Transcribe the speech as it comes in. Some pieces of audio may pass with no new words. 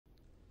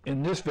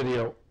In this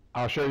video,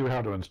 I'll show you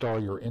how to install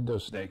your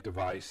EndoSnake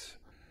device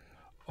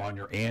on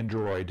your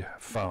Android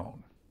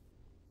phone.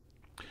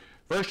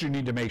 First, you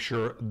need to make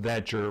sure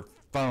that your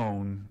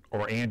phone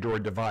or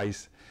Android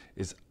device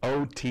is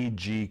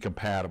OTG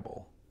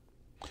compatible,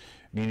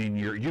 meaning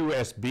your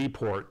USB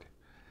port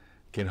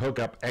can hook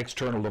up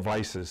external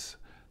devices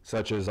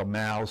such as a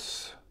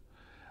mouse,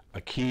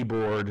 a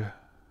keyboard,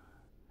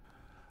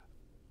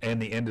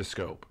 and the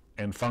endoscope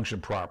and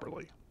function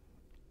properly.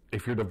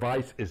 If your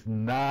device is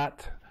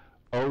not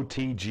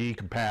OTG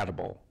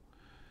compatible,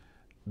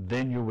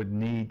 then you would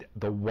need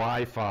the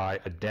Wi-Fi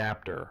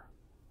adapter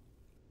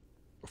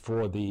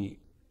for the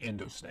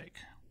EndoSnake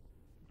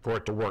for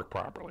it to work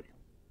properly.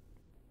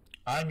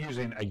 I'm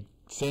using a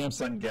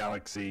Samsung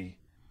Galaxy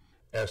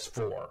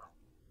S4,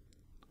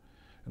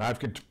 and I've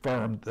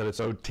confirmed that it's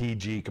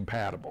OTG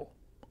compatible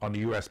on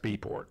the USB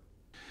port.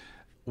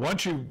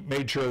 Once you've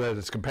made sure that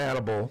it's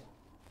compatible,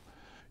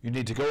 you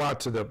need to go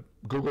out to the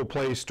Google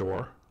Play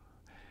Store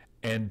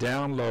and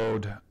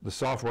download the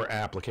software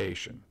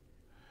application,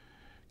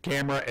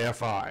 Camera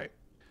FI.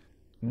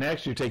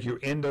 Next, you take your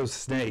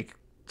EndoSnake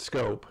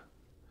scope,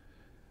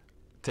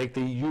 take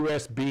the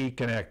USB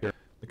connector.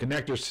 The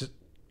connector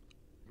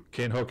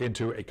can hook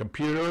into a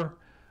computer,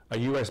 a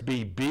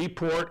USB-B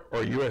port,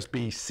 or a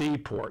USB-C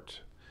port.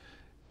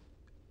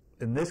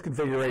 In this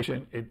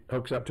configuration, it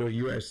hooks up to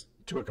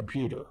a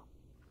computer.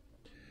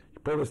 You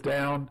pull this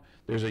down,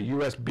 there's a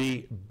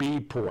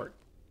USB-B port.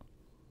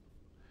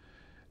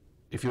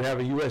 If you have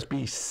a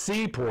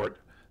USB-C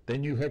port,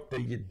 then you hook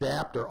the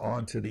adapter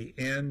onto the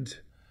end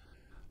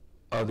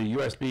of the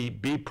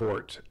USB-B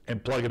port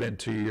and plug it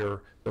into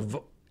your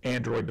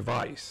Android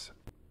device.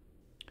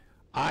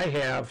 I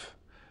have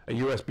a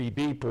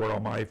USB-B port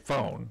on my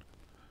phone,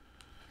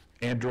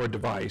 Android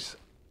device,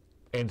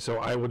 and so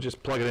I will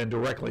just plug it in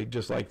directly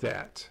just like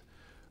that.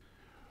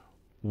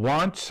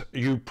 Once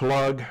you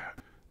plug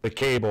the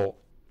cable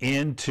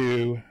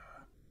into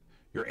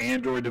your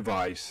Android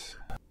device,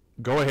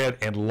 go ahead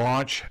and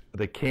launch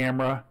the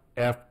Camera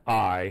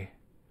FI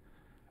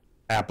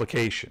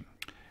application.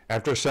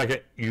 After a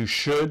second, you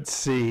should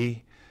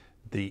see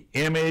the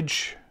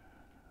image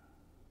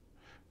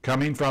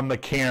coming from the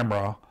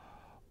camera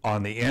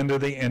on the end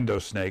of the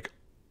EndoSnake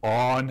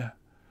on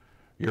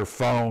your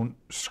phone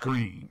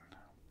screen.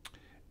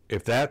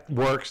 If that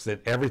works, then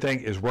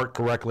everything is worked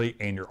correctly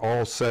and you're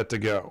all set to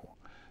go.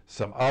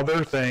 Some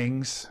other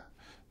things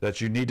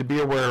that you need to be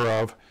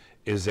aware of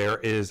is there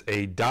is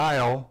a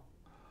dial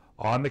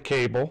on the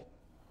cable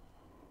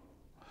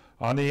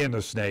on the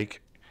EndoSnake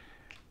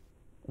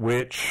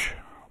which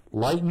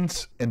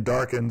lightens and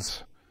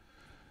darkens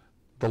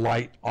the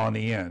light on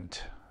the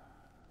end,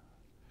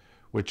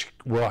 which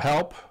will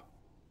help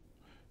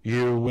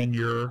you when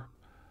you're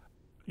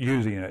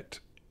using it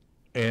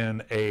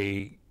in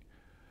a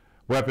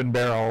weapon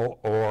barrel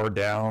or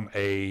down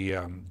a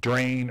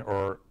drain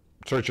or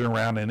searching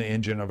around in the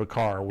engine of a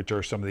car, which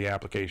are some of the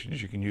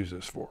applications you can use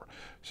this for.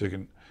 So you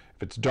can,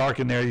 if it's dark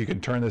in there, you can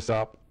turn this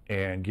up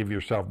and give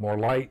yourself more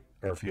light,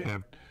 or if you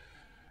have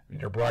in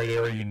your bright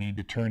area you need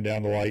to turn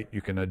down the light,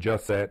 you can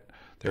adjust that.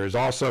 There is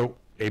also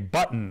a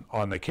button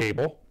on the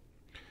cable.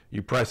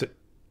 You press it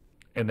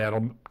and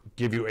that'll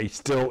give you a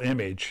still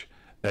image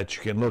that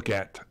you can look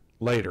at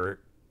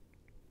later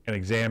and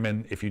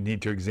examine if you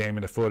need to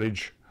examine the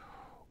footage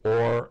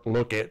or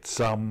look at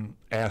some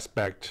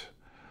aspect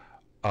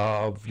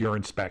of your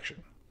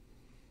inspection.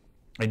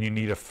 And you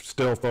need a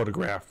still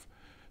photograph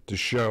to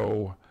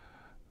show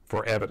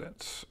for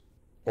evidence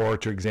or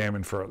to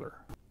examine further.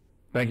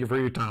 Thank you for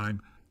your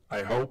time.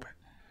 I hope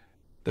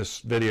this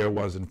video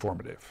was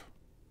informative.